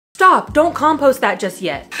stop, don't compost that just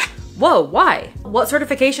yet. Whoa, why? What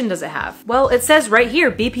certification does it have? Well, it says right here,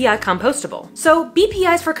 BPI compostable. So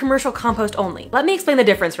BPI is for commercial compost only. Let me explain the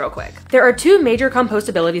difference real quick. There are two major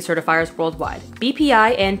compostability certifiers worldwide,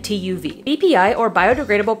 BPI and TUV. BPI, or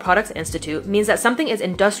Biodegradable Products Institute, means that something is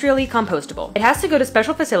industrially compostable. It has to go to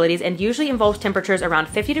special facilities and usually involves temperatures around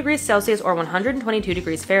 50 degrees Celsius or 122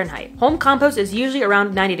 degrees Fahrenheit. Home compost is usually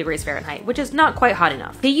around 90 degrees Fahrenheit, which is not quite hot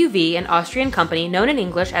enough. TUV, an Austrian company known in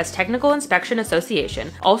English as Technical Inspection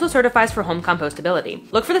Association, also certifies for home compostability.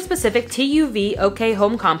 Look for the specific TUV OK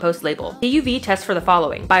Home Compost label. TUV tests for the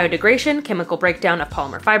following: biodegradation, chemical breakdown of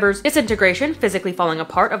polymer fibers; disintegration, physically falling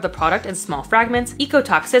apart of the product in small fragments;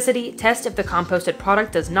 ecotoxicity, test if the composted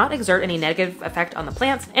product does not exert any negative effect on the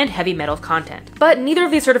plants; and heavy metals content. But neither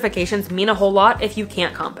of these certifications mean a whole lot if you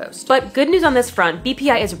can't compost. But good news on this front,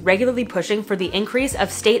 BPI is regularly pushing for the increase of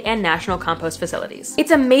state and national compost facilities.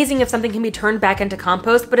 It's amazing if something can be turned back into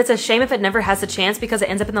compost, but it's a shame if it never has the chance because it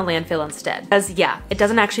ends up in the landfill instead. Because yeah, it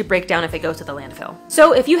doesn't actually break down if it goes to the landfill.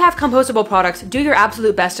 So if you have compostable products, do your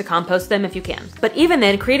absolute best to compost them if you can. But even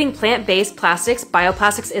then, creating plant-based plastics,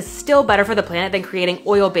 bioplastics, is still better for the planet than creating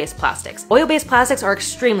oil-based plastics. Oil-based plastics are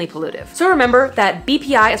extremely pollutive. So remember that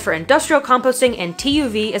BPI is for industrial composting and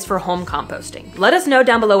TUV is for home composting. Let us know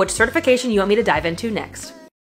down below which certification you want me to dive into next.